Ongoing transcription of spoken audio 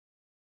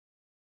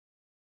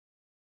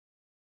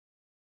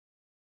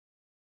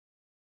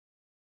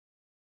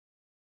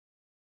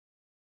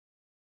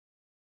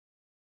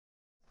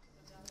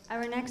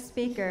Our next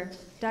speaker,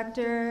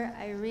 Dr.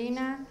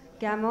 Irene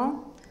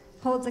Gammel,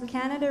 holds a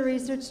Canada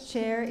Research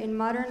Chair in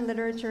Modern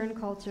Literature and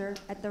Culture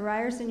at the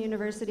Ryerson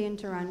University in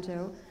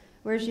Toronto,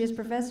 where she is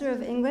Professor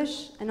of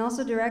English and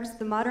also directs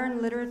the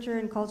Modern Literature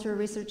and Culture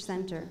Research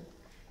Centre.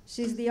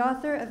 She's the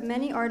author of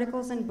many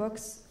articles and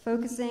books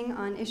focusing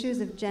on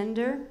issues of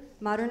gender,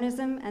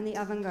 modernism, and the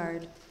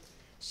avant-garde.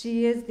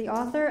 She is the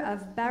author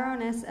of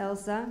Baroness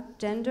Elsa,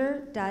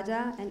 Gender,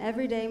 Dada, and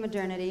Everyday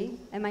Modernity,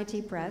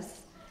 MIT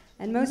Press,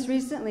 and most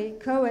recently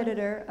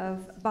co-editor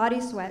of Body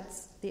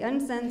Sweats, the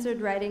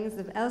uncensored writings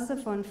of Elsa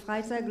von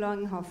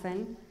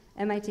Freytag-Langenhofen,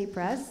 MIT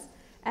Press,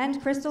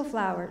 and Crystal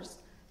Flowers,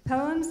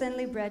 Poems and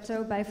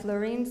Libretto by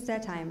Florine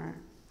Stettheimer.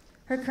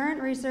 Her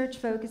current research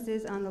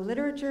focuses on the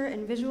literature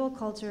and visual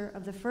culture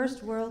of the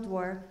First World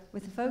War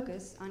with a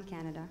focus on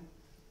Canada.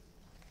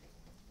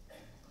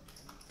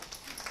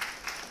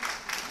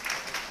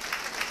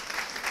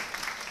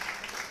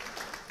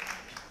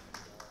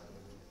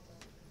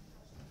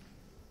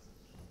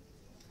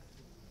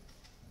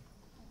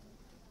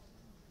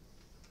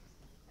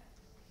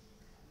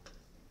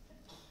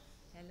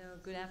 Hello,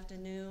 good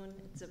afternoon.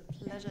 It's a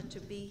pleasure to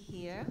be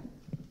here.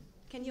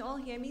 Can you all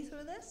hear me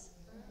through this?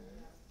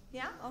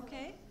 Yeah,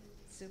 okay,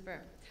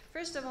 super.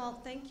 First of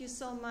all, thank you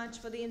so much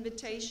for the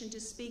invitation to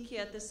speak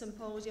here at the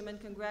symposium, and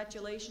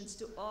congratulations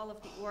to all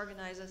of the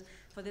organizers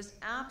for this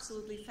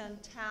absolutely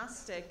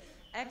fantastic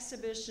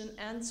exhibition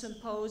and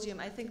symposium.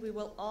 I think we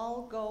will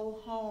all go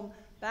home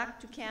back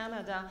to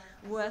Canada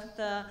with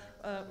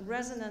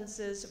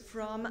resonances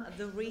from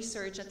the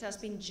research that has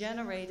been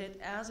generated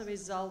as a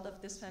result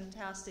of this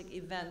fantastic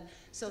event.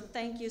 So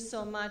thank you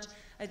so much,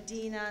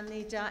 Adina,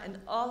 Nita, and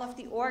all of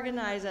the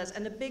organizers,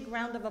 and a big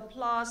round of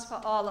applause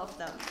for all of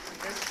them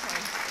at this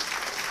point.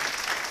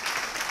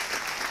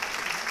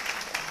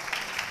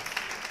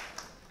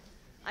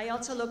 I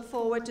also look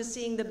forward to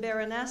seeing the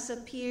Baroness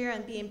appear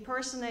and be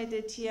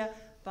impersonated here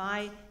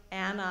by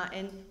Anna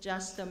in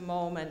just a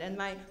moment. And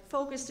my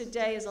focus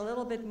today is a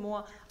little bit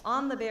more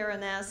on the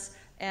Baroness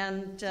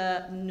and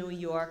New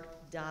York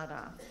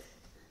Dada.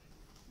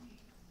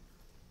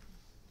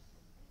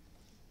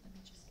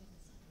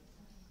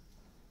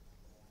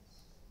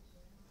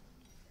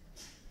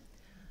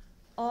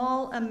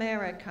 All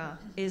America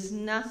is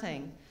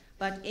nothing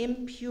but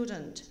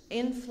impudent,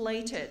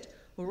 inflated,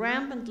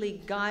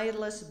 rampantly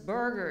guileless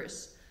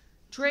burghers,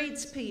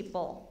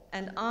 tradespeople,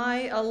 and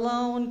I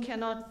alone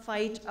cannot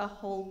fight a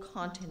whole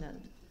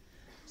continent.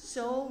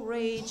 So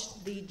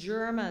raged the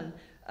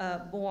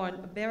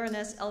German-born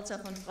Baroness Elsa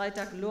von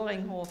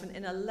Freytag-Langenhofen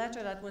in a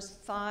letter that was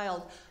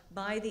filed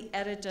by the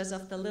editors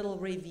of the Little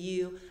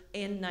Review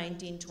in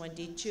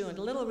 1922. And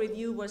the Little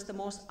Review was the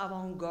most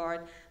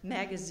avant-garde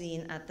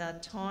magazine at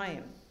that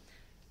time.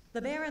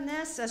 The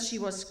Baroness, as she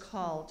was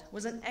called,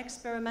 was an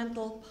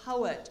experimental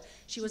poet.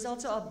 She was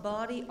also a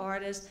body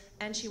artist,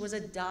 and she was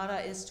a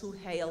Dadaist who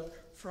hailed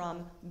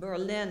from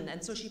Berlin.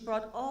 And so she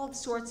brought all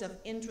sorts of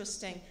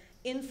interesting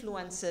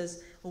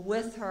influences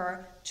with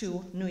her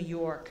to New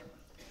York.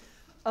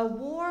 A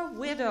war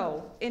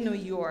widow in New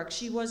York,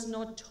 she was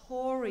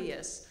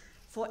notorious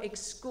for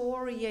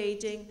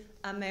excoriating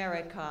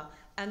America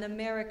and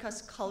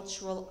America's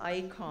cultural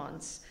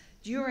icons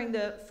during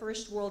the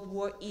First World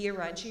War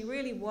era, and she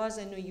really was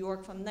in New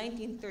York from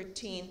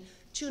 1913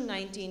 to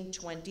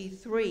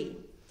 1923.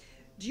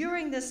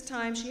 During this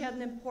time, she had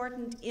an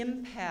important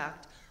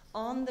impact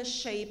on the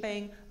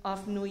shaping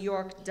of New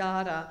York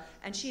Dada,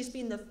 and she's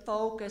been the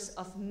focus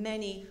of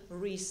many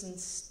recent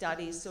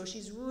studies, so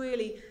she's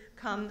really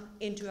come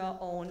into her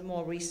own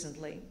more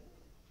recently.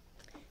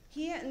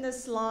 Here in the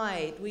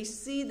slide, we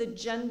see the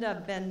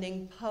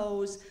gender-bending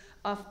pose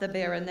of the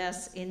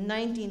Baroness in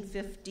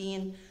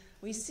 1915.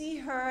 We see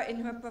her in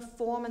her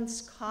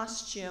performance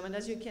costume, and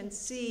as you can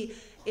see,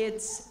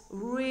 it's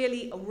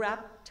really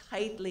wrapped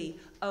tightly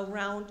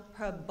around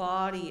her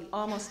body,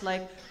 almost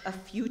like a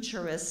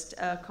futurist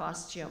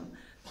costume.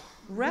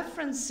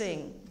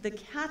 Referencing the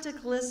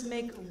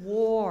cataclysmic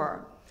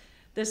war,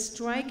 the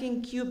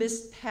striking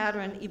cubist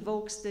pattern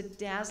evokes the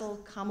dazzle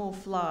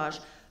camouflage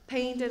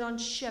painted on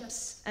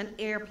ships and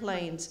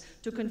airplanes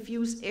to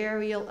confuse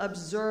aerial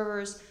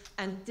observers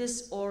and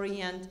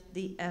disorient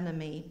the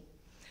enemy.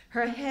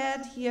 Her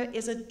head here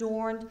is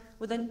adorned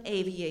with an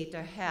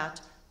aviator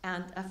hat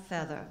and a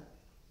feather.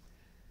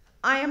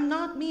 "I am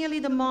not merely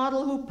the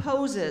model who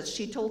poses,"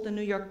 she told the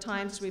New York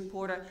Times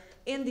reporter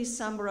in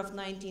December of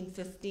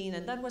 1915,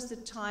 and that was the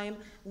time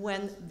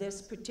when this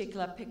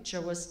particular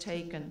picture was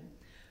taken.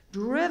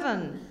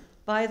 Driven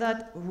by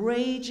that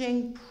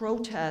raging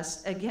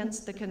protest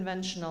against the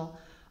conventional,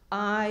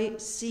 I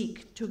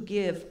seek to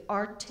give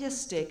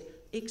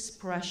artistic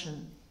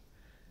expression.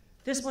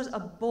 This was a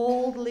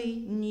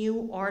boldly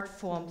new art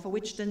form for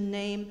which the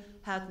name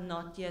had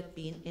not yet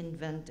been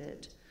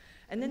invented.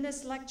 And in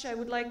this lecture, I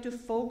would like to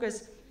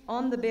focus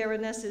on the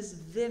Baroness's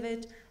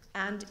vivid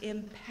and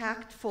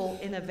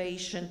impactful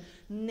innovation,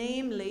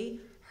 namely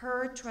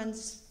her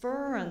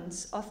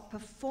transference of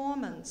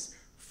performance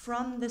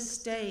from the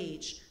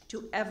stage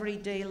to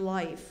everyday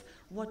life,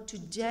 what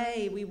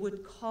today we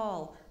would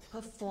call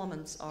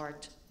performance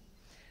art.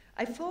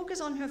 I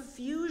focus on her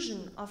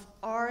fusion of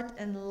art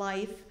and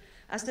life,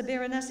 as the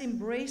Baroness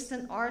embraced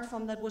an art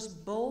form that was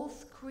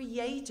both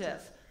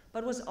creative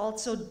but was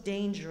also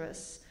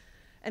dangerous.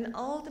 And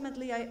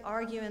ultimately, I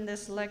argue in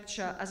this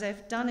lecture, as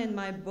I've done in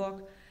my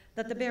book,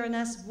 that the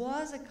Baroness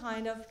was a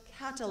kind of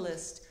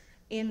catalyst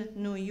in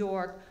New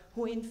York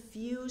who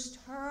infused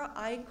her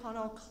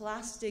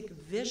iconoclastic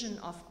vision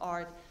of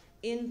art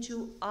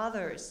into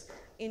others,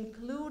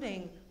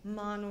 including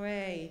Man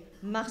Ray,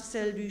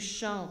 Marcel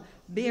Duchamp,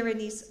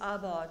 Berenice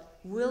Abbott,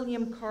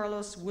 William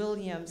Carlos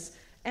Williams,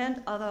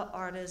 and other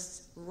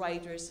artists,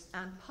 writers,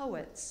 and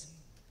poets.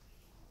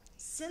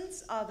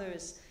 Since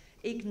others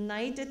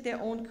ignited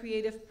their own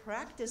creative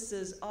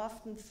practices,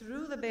 often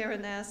through the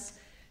Baroness,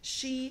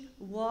 she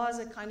was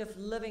a kind of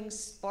living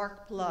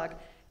spark plug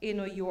in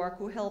New York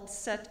who helped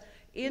set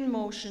in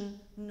motion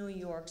New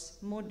York's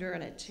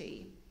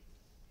modernity.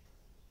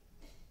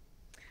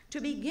 To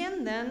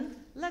begin then,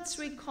 let's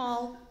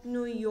recall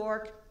New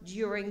York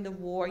during the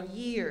war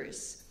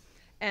years.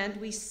 And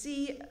we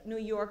see New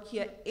York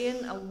here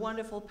in a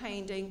wonderful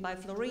painting by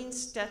Florine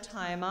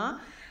Stettheimer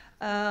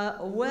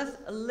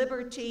with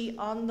Liberty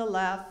on the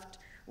left.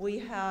 We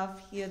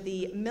have here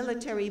the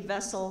military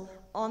vessel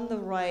on the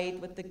right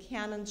with the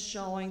cannons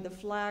showing, the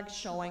flag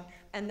showing,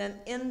 and then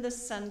in the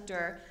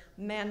center,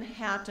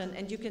 Manhattan.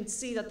 And you can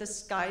see that the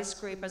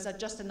skyscrapers are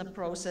just in the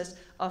process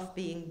of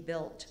being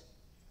built.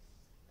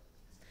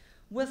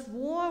 With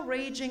war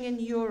raging in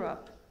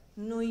Europe,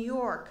 New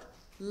York,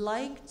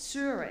 like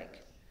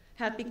Zurich,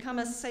 had become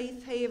a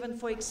safe haven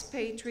for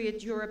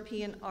expatriate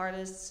European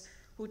artists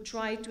who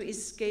tried to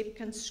escape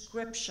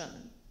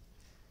conscription.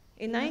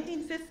 In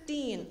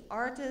 1915,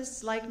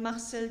 artists like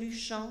Marcel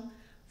Duchamp,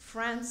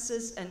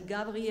 Francis and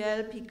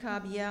Gabrielle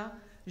Picabia,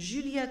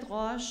 Juliette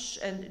Roche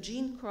and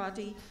Jean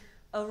Crotty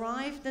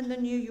arrived in the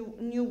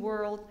New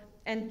World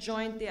and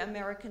joined their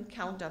American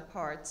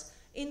counterparts,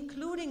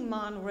 including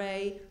Man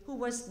Ray, who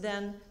was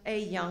then a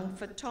young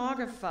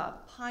photographer,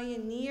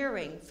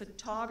 pioneering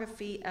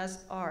photography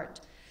as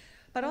art.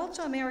 But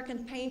also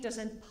American painters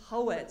and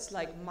poets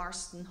like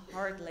Marston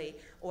Hartley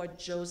or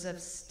Joseph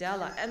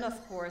Stella, and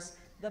of course,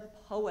 the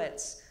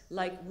poets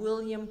like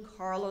William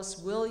Carlos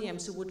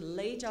Williams, who would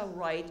later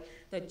write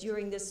that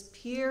during this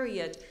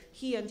period,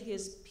 he and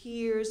his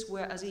peers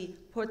were, as he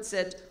puts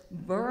it,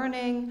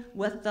 burning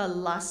with the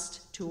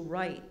lust to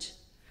write.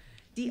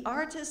 The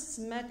artists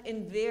met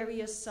in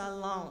various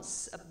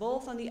salons,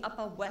 both on the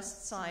Upper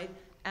West Side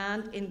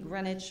and in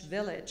Greenwich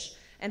Village.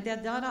 And their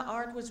Dada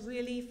art was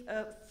really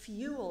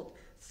fueled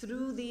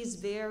through these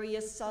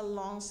various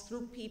salons,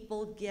 through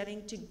people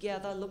getting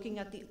together, looking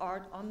at the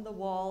art on the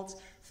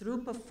walls,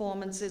 through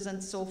performances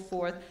and so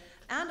forth,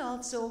 and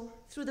also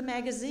through the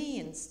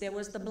magazines. There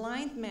was The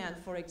Blind Man,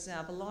 for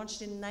example,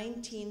 launched in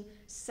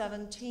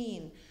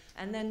 1917,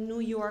 and then New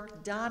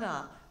York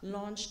Dada,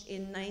 launched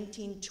in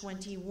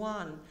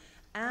 1921,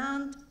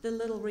 and The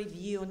Little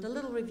Review. And The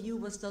Little Review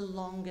was the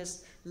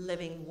longest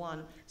living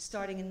one,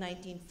 starting in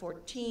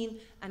 1914,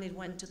 and it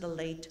went to the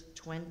late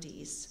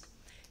 20s.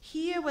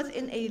 Here,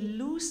 within a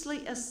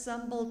loosely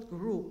assembled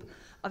group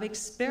of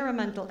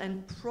experimental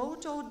and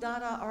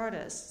proto-Dada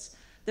artists,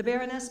 the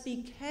Baroness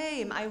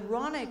became,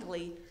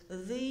 ironically,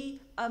 the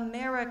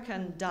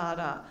American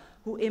Dada,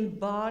 who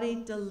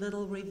embodied the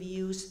Little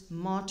Review's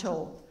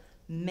motto,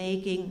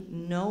 making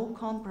no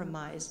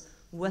compromise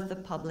with the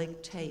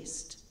public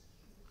taste.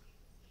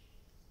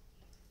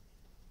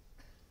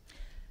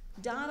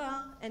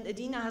 Dada, and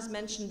Adina has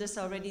mentioned this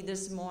already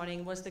this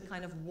morning, was the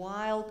kind of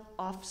wild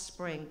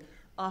offspring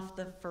of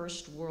the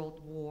First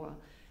World War.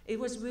 It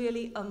was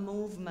really a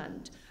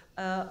movement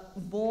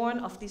born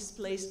of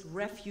displaced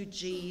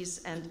refugees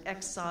and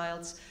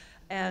exiles,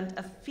 and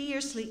a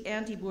fiercely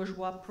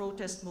anti-bourgeois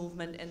protest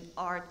movement in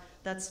art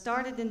that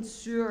started in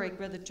Zurich,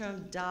 where the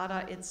term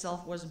Dada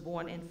itself was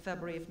born in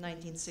February of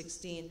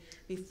 1916,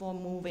 before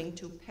moving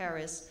to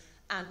Paris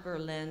and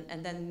Berlin,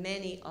 and then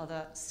many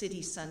other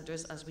city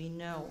centers, as we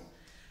know.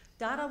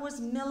 Dada was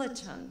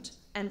militant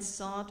and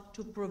sought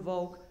to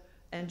provoke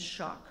and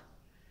shock.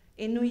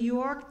 In New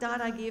York,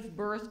 Dada gave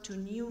birth to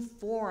new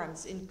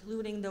forms,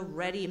 including the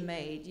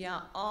ready-made,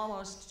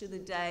 almost to the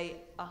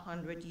day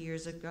 100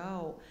 years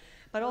ago,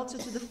 but also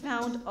to the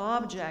found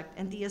object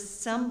and the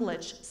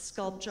assemblage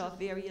sculpture of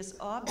various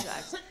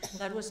objects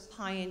that was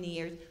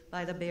pioneered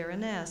by the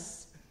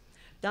Baroness.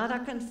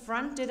 Dada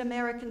confronted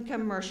American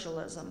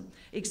commercialism,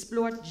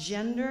 explored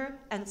gender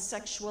and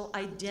sexual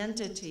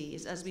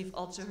identities, as we've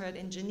also heard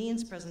in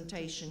Janine's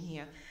presentation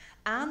here,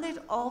 and it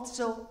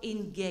also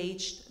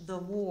engaged the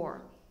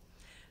war.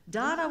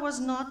 Dada was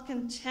not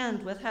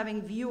content with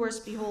having viewers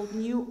behold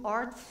new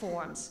art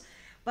forms,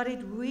 but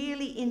it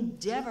really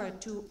endeavored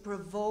to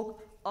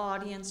provoke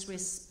audience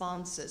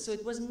responses. So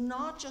it was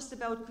not just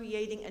about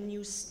creating a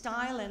new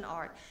style in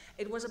art,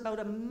 it was about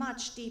a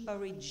much deeper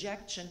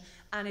rejection,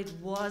 and it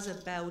was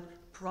about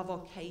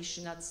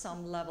provocation at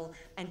some level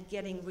and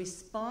getting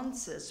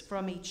responses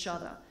from each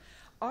other.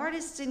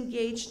 Artists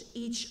engaged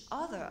each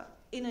other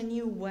in a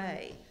new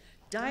way,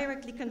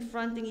 directly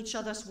confronting each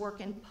other's work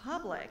in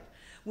public,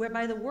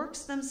 whereby the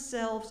works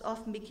themselves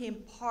often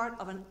became part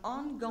of an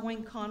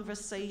ongoing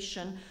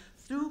conversation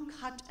through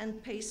cut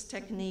and paste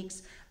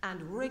techniques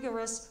and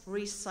rigorous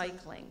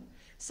recycling.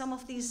 Some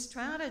of these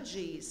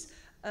strategies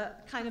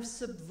kind of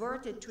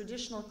subverted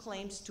traditional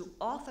claims to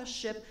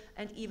authorship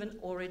and even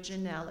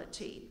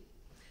originality.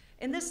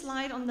 In this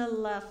slide on the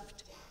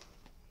left,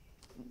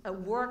 a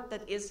work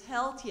that is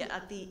held here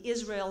at the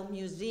Israel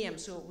Museum,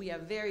 so we are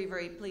very,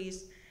 very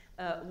pleased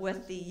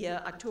with the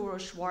Arturo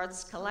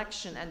Schwartz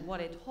collection and what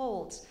it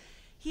holds.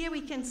 Here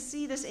we can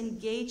see this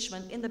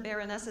engagement in the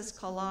Baroness's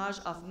collage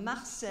of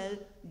Marcel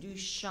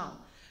Duchamp.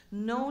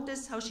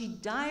 Notice how she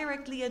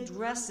directly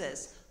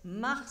addresses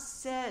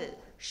Marcel,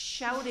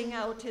 shouting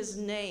out his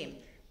name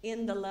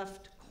in the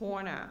left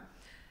corner.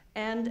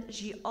 And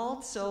she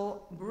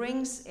also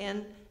brings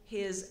in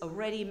his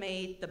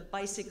ready-made, the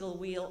bicycle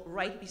wheel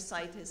right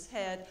beside his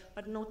head,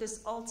 but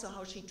notice also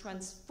how she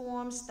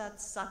transforms that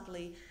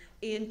subtly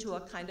into a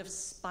kind of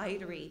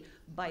spidery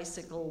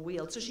bicycle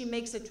wheel. So she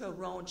makes it to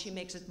her own, she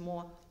makes it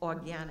more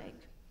organic.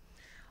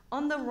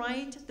 On the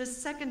right, the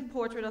second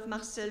portrait of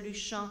Marcel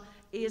Duchamp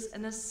is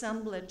an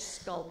assemblage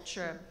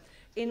sculpture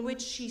in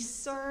which she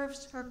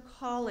serves her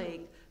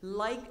colleague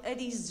like a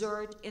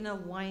dessert in a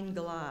wine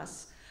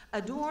glass,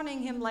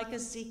 adorning him like a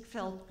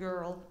Ziegfeld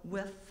girl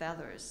with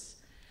feathers.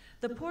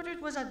 The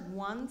portrait was at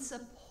once a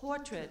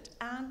portrait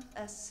and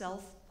a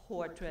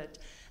self-portrait,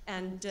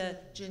 and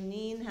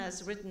Janine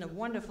has written a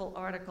wonderful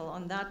article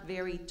on that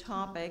very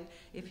topic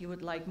if you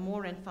would like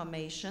more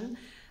information.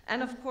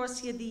 And of course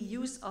here the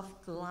use of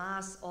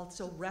glass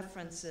also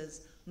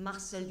references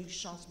Marcel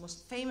Duchamp's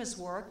most famous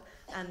work,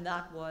 and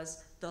that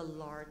was the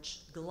large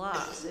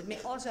glass. It may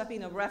also have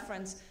been a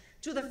reference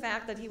to the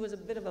fact that he was a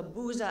bit of a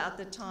boozer at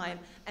the time,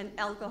 and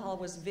alcohol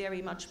was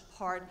very much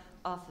part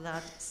of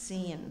that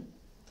scene,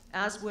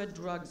 as were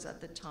drugs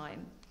at the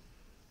time.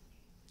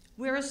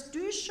 Whereas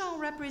Duchamp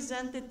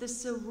represented the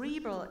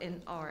cerebral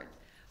in art,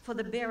 for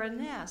the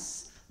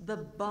Baroness, the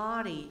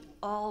body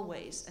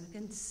always and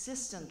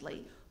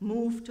consistently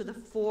moved to the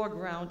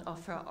foreground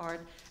of her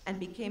art and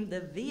became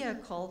the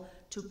vehicle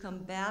to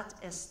combat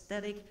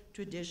aesthetic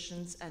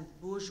traditions and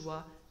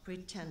bourgeois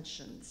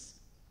pretensions.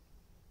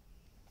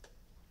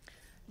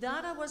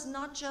 Dada was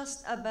not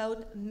just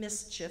about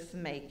mischief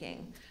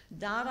making.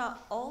 Dada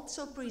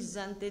also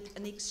presented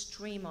an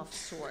extreme of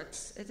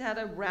sorts. It had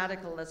a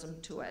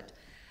radicalism to it.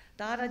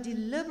 Dada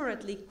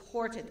deliberately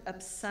courted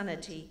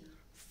obscenity,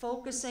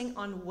 focusing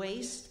on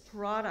waste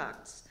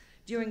products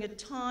during a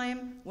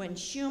time when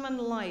human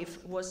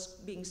life was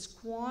being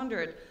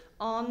squandered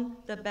on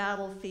the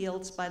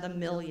battlefields by the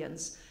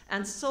millions,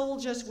 and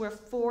soldiers were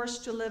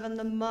forced to live in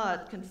the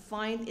mud,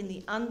 confined in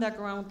the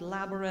underground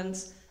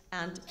labyrinths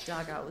and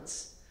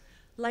dugouts.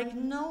 Like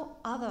no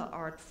other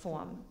art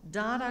form,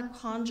 Dada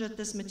conjured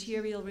this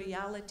material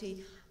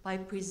reality by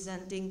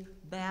presenting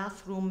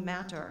bathroom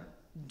matter,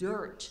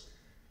 dirt,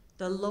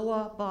 the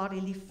lower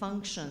bodily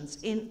functions,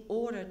 in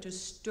order to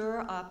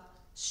stir up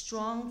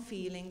strong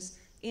feelings,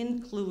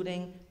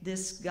 including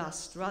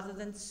disgust, rather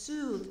than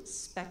soothe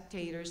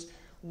spectators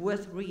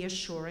with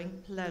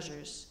reassuring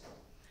pleasures.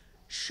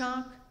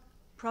 Shock,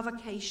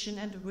 provocation,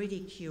 and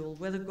ridicule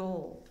were the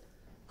goal.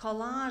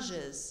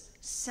 Collages,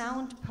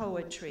 sound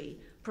poetry,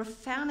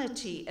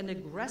 profanity, and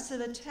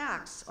aggressive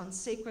attacks on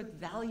sacred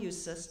value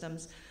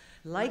systems,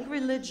 like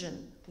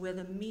religion, were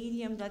the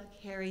medium that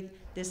carried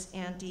this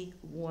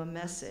anti-war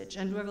message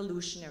and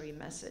revolutionary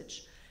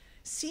message.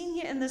 Seen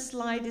here in this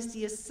slide is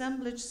the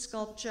assemblage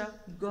sculpture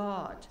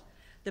God,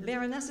 the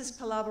Baroness's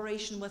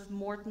collaboration with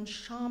Morton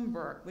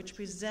Schomburg, which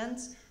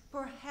presents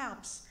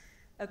perhaps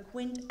a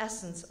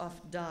quintessence of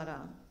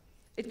Dada.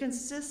 It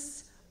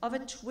consists of a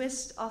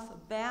twist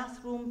of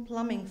bathroom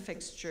plumbing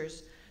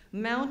fixtures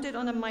mounted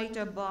on a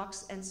mitre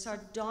box and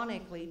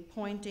sardonically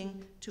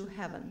pointing to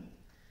heaven.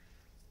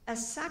 A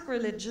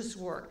sacrilegious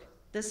work,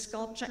 the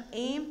sculpture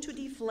aimed to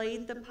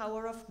deflate the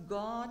power of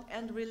God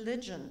and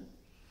religion.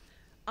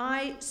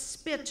 I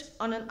spit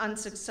on an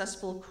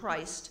unsuccessful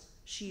Christ,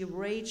 she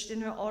raged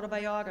in her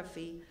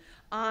autobiography.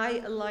 I,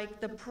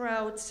 like the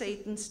proud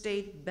Satan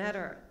state,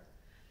 better.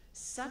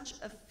 Such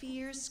a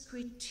fierce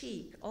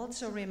critique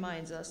also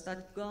reminds us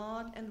that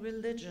God and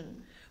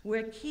religion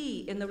were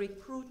key in the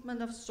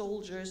recruitment of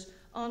soldiers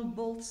on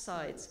both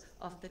sides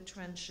of the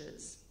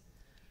trenches.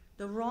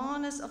 The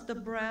rawness of the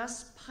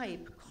brass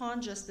pipe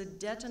conjures the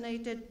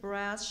detonated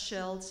brass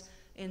shells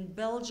in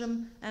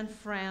Belgium and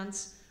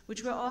France,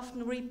 which were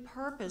often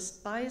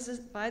repurposed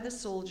by the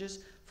soldiers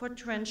for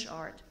trench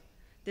art.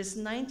 This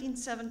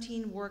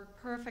 1917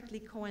 work perfectly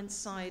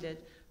coincided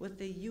with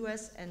the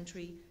US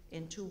entry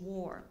into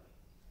war.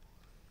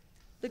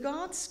 The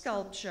God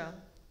sculpture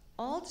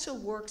also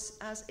works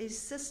as a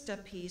sister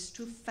piece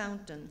to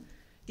Fountain,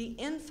 the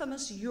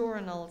infamous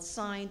urinal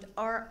signed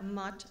R.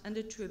 Mutt and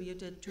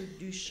attributed to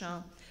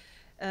Duchamp,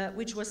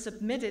 which was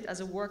submitted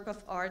as a work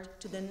of art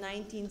to the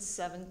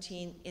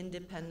 1917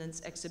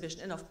 Independence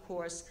exhibition, and of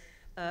course,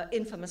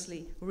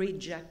 infamously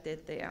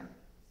rejected there.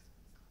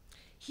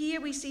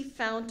 Here we see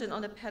Fountain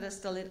on a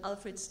pedestal in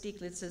Alfred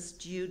Stieglitz's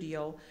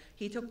studio.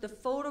 He took the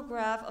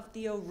photograph of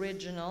the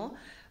original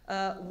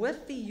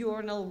with the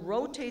urinal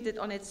rotated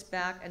on its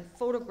back and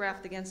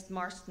photographed against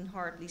Marston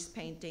Hartley's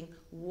painting,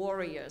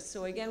 Warriors.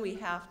 So again, we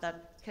have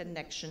that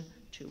connection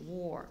to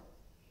war.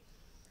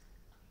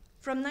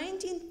 From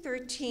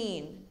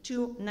 1913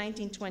 to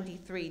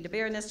 1923, the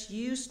Baroness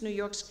used New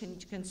York's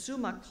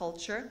consumer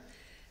culture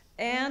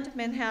and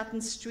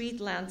Manhattan's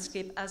street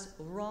landscape as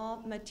raw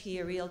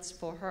materials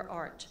for her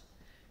art.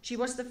 She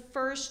was the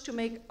first to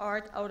make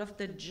art out of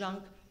the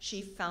junk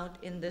she found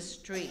in the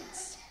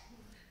streets.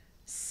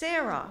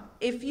 Sarah,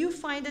 if you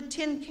find a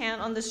tin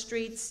can on the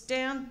street,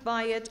 stand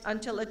by it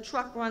until a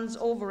truck runs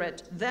over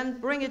it,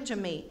 then bring it to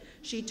me,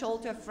 she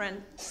told her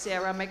friend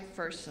Sarah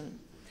McPherson.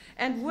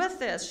 And with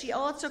this, she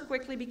also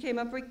quickly became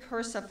a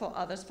precursor for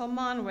others, for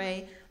Man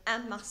Ray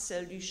and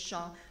Marcel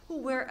Duchamp, who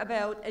were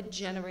about a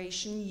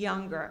generation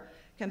younger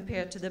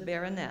compared to the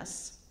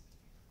Baroness.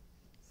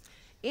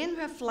 In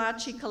her flat,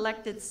 she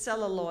collected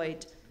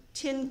celluloid,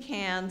 tin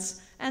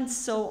cans, and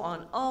so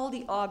on, all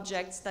the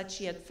objects that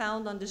she had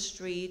found on the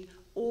street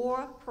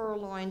or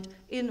purloined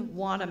in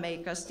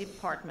Wanamaker's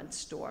department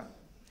store.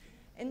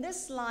 In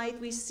this slide,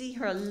 we see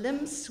her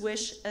limb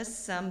swish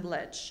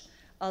assemblage,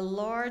 a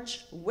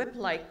large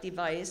whip-like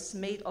device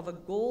made of a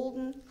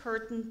golden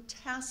curtain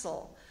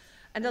tassel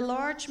and a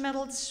large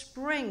metal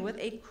spring with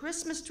a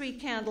Christmas tree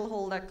candle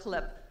holder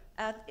clip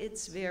at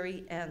its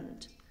very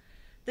end.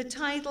 The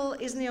title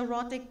is an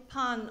erotic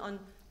pun on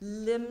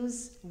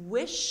limbs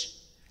wish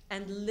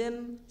and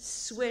limb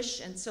swish,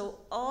 and so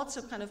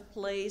also kind of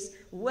plays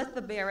with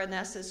the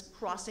Baroness's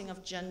crossing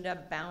of gender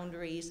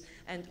boundaries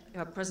and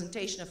her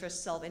presentation of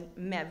herself in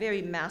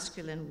very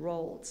masculine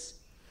roles.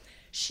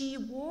 She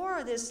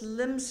wore this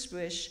limb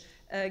swish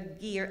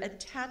gear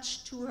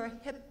attached to her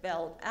hip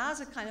belt as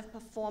a kind of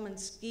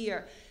performance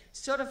gear,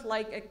 sort of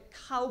like a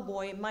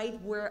cowboy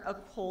might wear a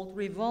Colt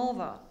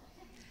revolver.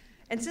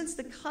 And since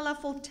the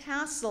colorful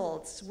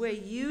tassels were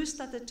used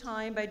at the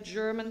time by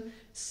German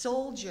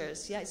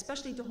soldiers,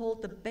 especially to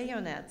hold the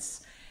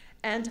bayonets,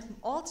 and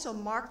also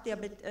mark their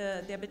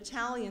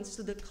battalions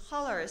to the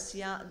colors,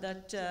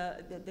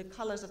 the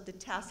colors of the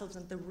tassels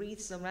and the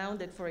wreaths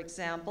around it, for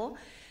example,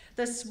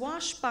 the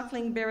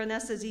swashbuckling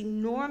Baroness's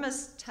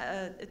enormous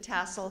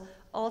tassel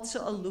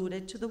also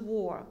alluded to the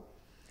war.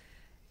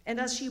 And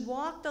as she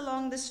walked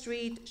along the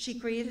street, she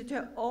created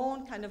her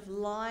own kind of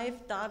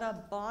live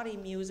Dada body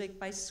music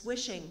by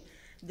swishing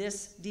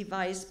this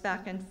device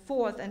back and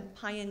forth, and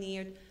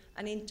pioneered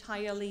an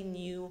entirely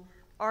new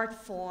art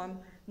form,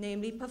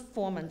 namely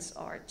performance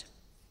art.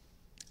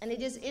 And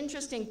it is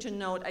interesting to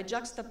note, I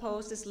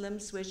juxtaposed this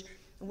limb swish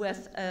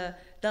with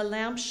the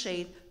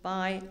lampshade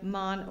by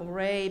Man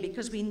Ray,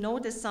 because we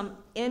notice some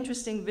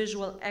interesting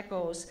visual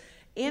echoes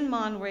in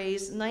Man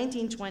Ray's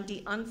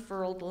 1920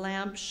 unfurled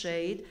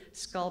lampshade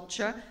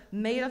sculpture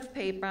made of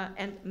paper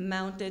and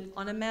mounted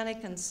on a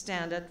mannequin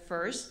stand at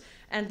first,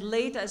 and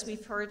later, as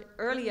we've heard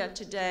earlier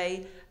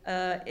today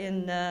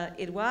in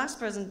Edouard's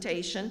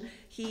presentation,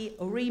 he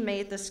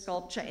remade the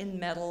sculpture in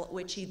metal,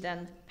 which he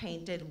then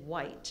painted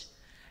white.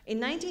 In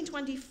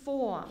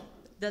 1924,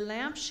 the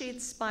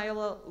lampshade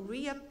spiral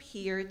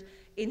reappeared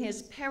in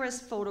his Paris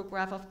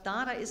photograph of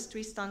Dadaist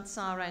Tristan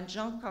Tzara and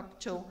Jean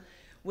Cocteau,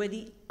 where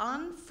the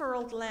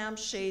unfurled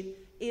lampshade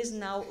is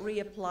now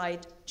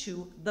reapplied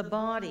to the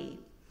body.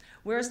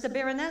 Whereas the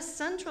Baroness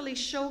centrally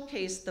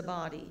showcased the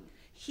body,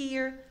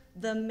 here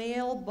the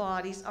male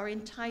bodies are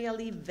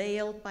entirely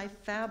veiled by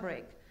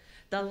fabric.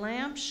 The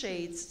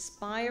lampshade's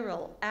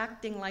spiral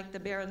acting like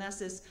the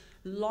Baroness's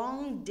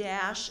long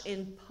dash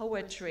in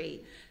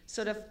poetry,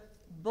 sort of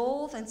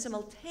both and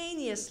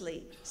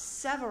simultaneously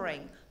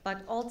severing,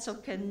 but also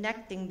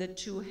connecting the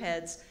two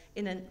heads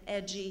in an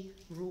edgy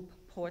group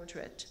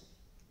portrait.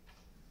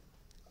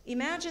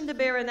 Imagine the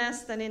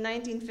Baroness then in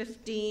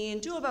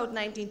 1915 to about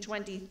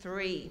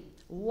 1923,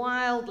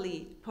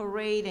 wildly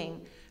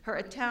parading her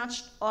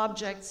attached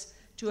objects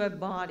to her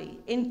body,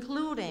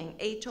 including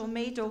a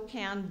tomato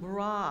can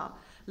bra,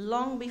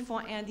 long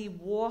before Andy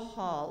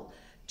Warhol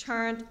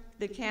turned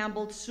the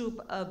Campbell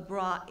soup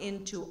bra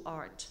into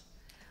art.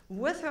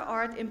 With her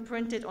art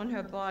imprinted on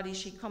her body,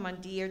 she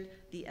commandeered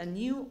a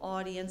new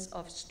audience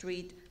of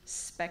street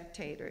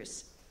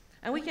spectators.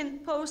 And we can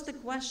pose the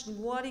question,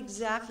 what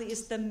exactly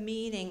is the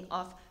meaning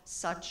of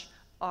such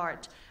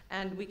art?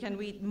 And we can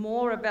read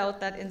more about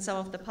that in some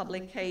of the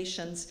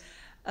publications.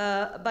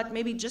 But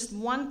maybe just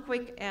one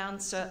quick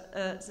answer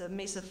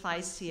may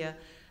suffice here.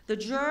 The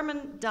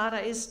German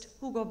Dadaist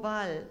Hugo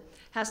Ball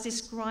has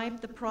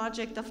described the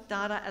project of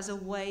Dada as a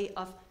way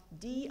of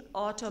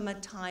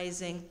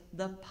de-automatizing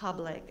the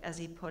public, as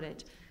he put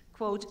it.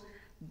 Quote,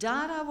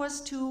 Dada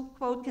was to,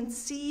 quote,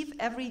 conceive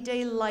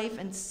everyday life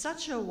in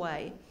such a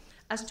way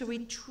as to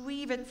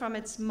retrieve it from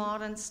its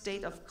modern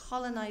state of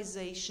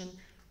colonization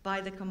by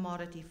the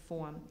commodity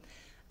form.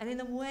 And in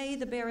a way,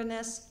 the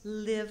Baroness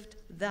lived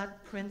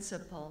that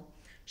principle.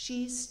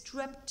 She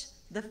stripped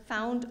the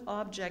found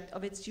object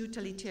of its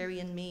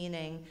utilitarian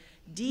meaning,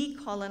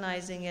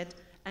 decolonizing it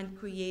and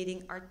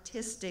creating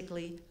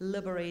artistically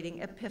liberating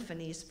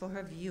epiphanies for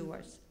her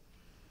viewers.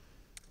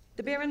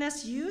 The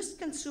Baroness used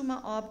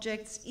consumer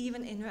objects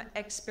even in her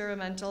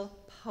experimental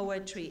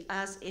poetry,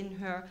 as in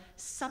her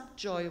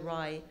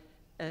Subjoyride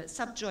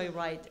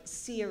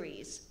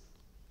series.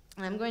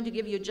 And I'm going to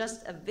give you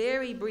just a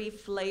very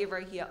brief flavor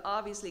here,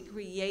 obviously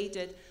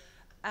created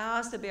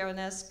as the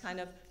Baroness kind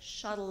of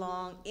shot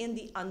along in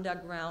the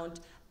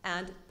underground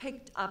and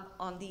picked up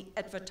on the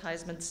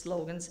advertisement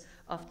slogans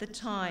of the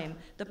time.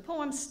 The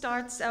poem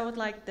starts out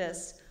like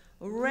this: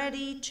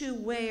 ready to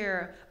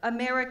wear,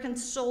 American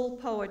soul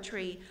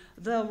poetry,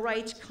 the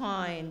right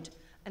kind.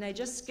 And I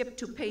just skipped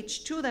to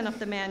page 2 then of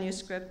the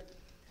manuscript.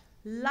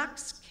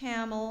 Lux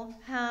camel,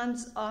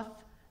 hands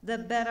off the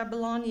better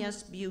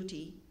Bologna's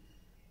beauty.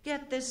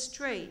 Get this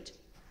straight.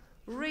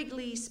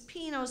 Wrigley's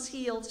Pinot's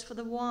heels for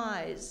the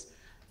wise.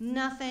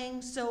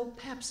 Nothing so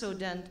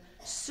Pepsodent,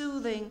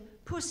 soothing,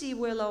 pussy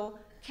willow,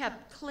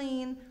 kept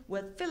clean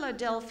with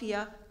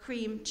Philadelphia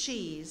cream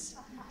cheese.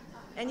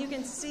 And you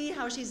can see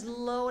how she's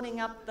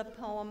loading up the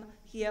poem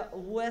here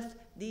with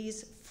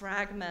these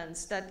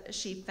fragments that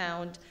she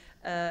found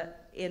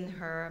in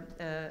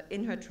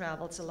her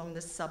travels along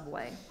the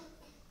subway.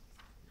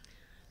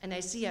 And I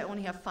see I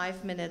only have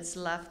 5 minutes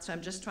left, so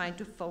I'm just trying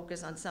to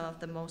focus on some of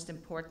the most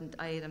important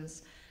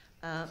items.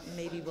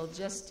 Maybe we'll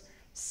just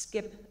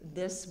skip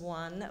this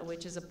one,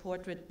 which is a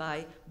portrait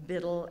by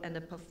Biddle and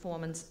a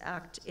performance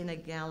act in a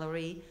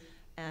gallery.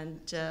 And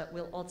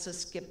we'll also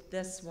skip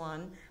this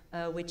one,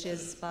 which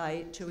is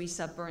by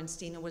Teresa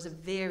Bernstein, who was a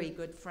very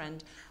good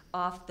friend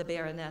of the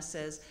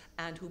Baroness's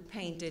and who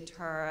painted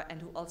her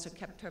and who also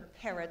kept her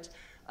parrot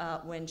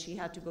when she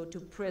had to go to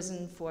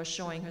prison for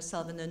showing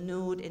herself in the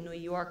nude in New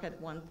York at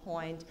one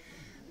point.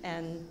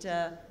 And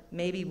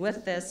maybe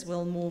with this,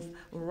 we'll move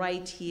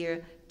right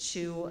here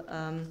to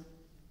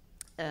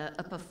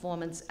a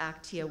performance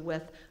act here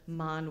with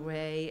Man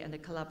Ray and a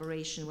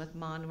collaboration with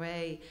Man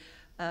Ray.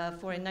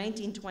 For in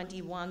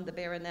 1921, the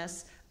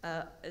Baroness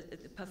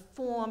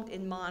performed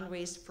in Man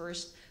Ray's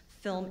first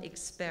film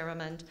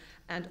experiment,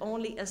 and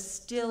only a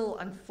still,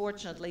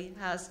 unfortunately,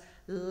 has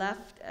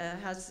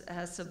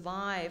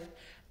survived,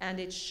 and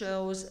it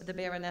shows the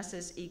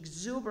Baroness's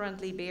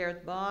exuberantly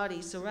bared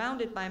body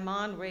surrounded by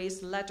Man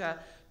Ray's letter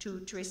to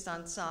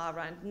Tristan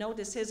Tzara. And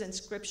notice his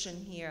inscription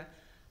here: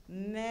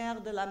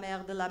 Mère de la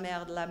mère de la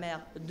mère de la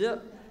mère de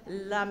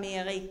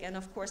l'Amérique. And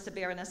of course, the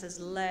Baroness's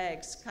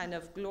legs kind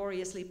of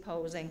gloriously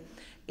posing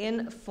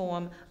in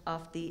form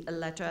of the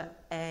letter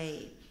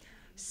A.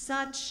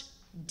 Such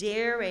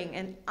daring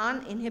and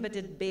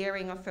uninhibited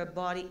bearing of her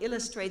body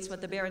illustrates what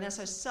the Baroness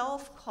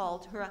herself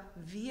called her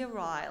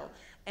virile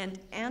and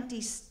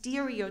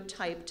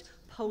anti-stereotyped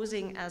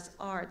posing as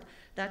art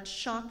that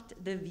shocked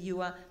the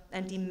viewer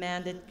and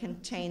demanded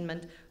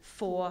containment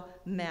for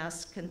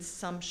mass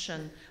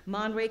consumption.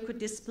 Man Ray could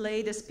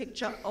display this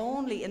picture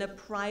only in a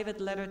private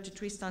letter to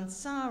Tristan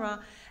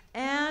Tzara,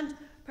 and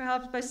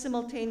perhaps by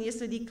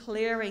simultaneously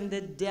declaring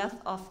the death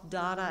of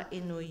Dada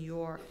in New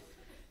York.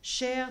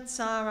 Cher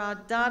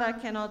Tzara, Dada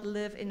cannot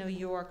live in New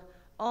York.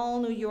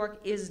 All New York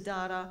is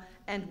Dada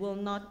and will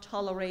not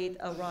tolerate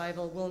a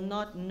rival, will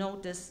not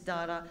notice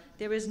Dada.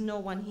 There is no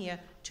one here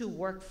to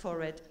work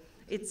for it,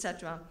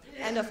 etc.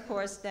 And of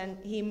course, then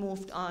he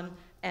moved on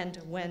and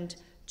went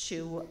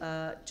to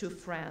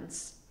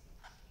France.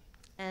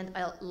 And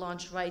I'll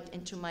launch right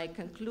into my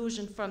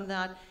conclusion from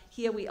that.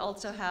 Here we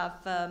also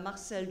have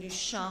Marcel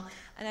Duchamp,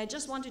 and I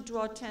just want to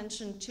draw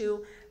attention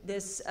to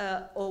this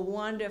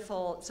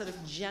wonderful sort of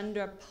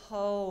gender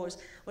pose.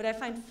 What I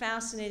find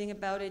fascinating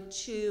about it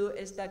too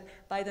is that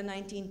by the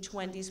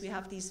 1920s we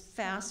have these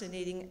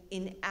fascinating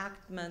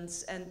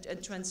enactments and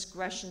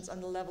transgressions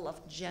on the level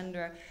of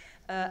gender.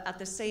 At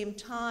the same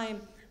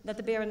time that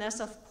the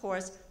Baroness, of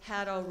course,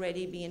 had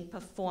already been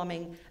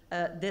performing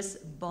this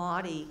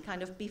body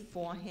kind of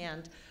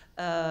beforehand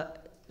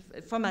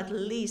from at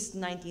least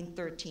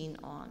 1913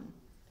 on.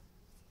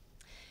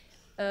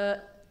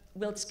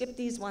 We'll skip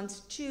these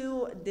ones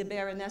too. The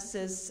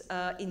Baroness's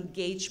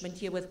engagement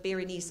here with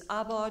Berenice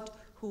Abbott,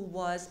 who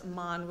was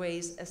Man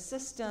Ray's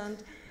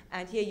assistant.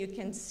 And here you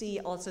can see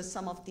also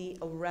some of the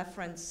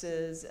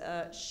references.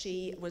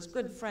 She was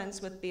good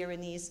friends with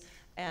Berenice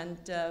and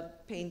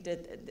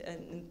painted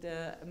and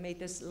made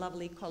this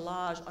lovely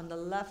collage on the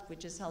left,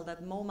 which is held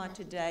at MoMA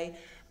today.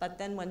 But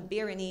then when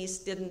Berenice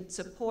didn't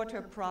support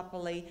her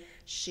properly,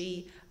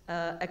 she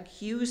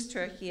accused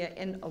her here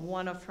in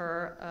one of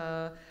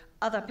her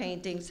other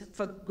paintings,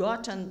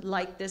 forgotten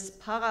like this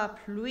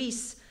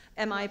parapluie,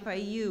 am I by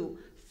you,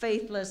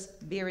 faithless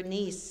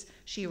Berenice,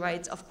 she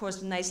writes, of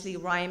course nicely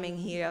rhyming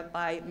here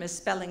by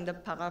misspelling the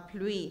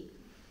parapluie.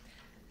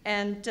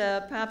 And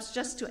perhaps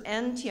just to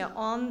end here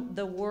on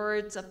the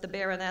words of the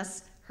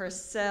Baroness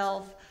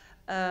herself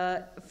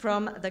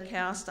from the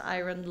cast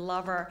iron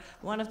lover,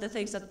 one of the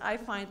things that I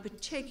find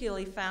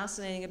particularly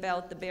fascinating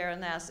about the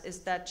Baroness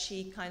is that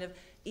she kind of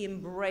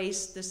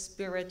embraced the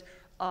spirit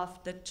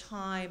of the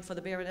time. For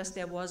the Baroness,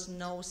 there was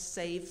no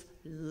safe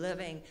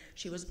living.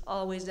 She was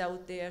always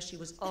out there. She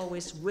was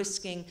always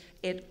risking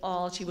it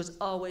all. She was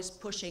always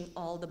pushing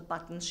all the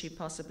buttons she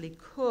possibly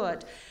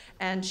could.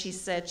 And she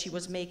said she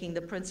was making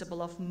the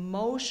principle of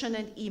motion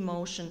and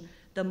emotion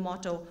the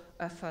motto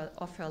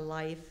of her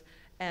life.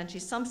 And she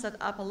sums that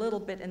up a little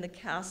bit in the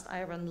Cast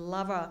Iron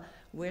Lover,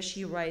 where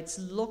she writes,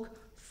 "Look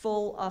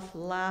full of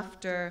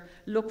laughter,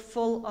 look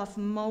full of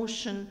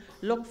motion,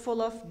 look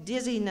full of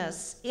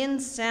dizziness,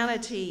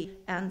 insanity,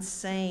 and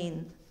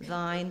sane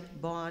thine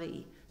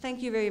body."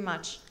 Thank you very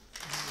much.